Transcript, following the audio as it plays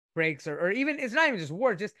breaks, or even it's not even just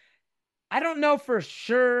war. Just I don't know for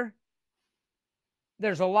sure.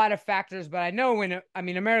 There's a lot of factors, but I know I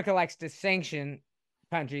mean, America likes to sanction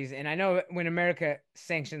countries, and I know when America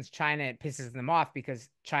sanctions China, it pisses them off because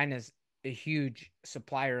China's a huge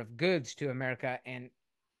supplier of goods to America, and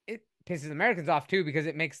it pisses Americans off too because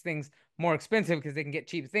it makes things more expensive because they can get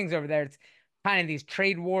cheap things over there. It's kind of these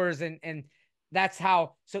trade wars, and that's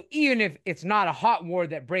how. So even if it's not a hot war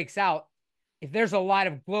that breaks out, if there's a lot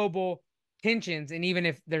of global tensions, and even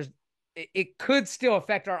if it could still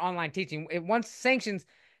affect our online teaching. Once sanctions,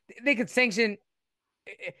 they could sanction.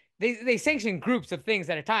 They sanction groups of things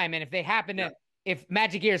at a time, and if they happen Yeah. to, if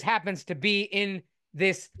Magic Ears happens to be in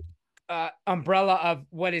this umbrella of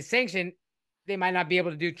what is sanctioned, they might not be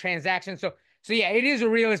able to do transactions. So yeah, it is a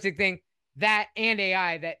realistic thing that and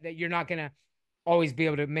AI that you're not gonna always be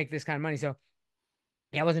able to make this kind of money. So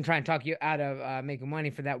yeah, I wasn't trying to talk you out of making money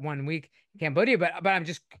for that 1 week in Cambodia, but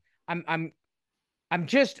I'm I'm I'm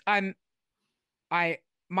just I'm I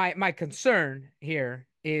my concern here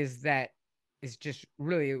is that is just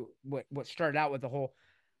really what started out with the whole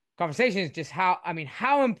conversation is just how I mean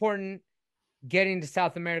how important getting to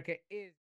South America is.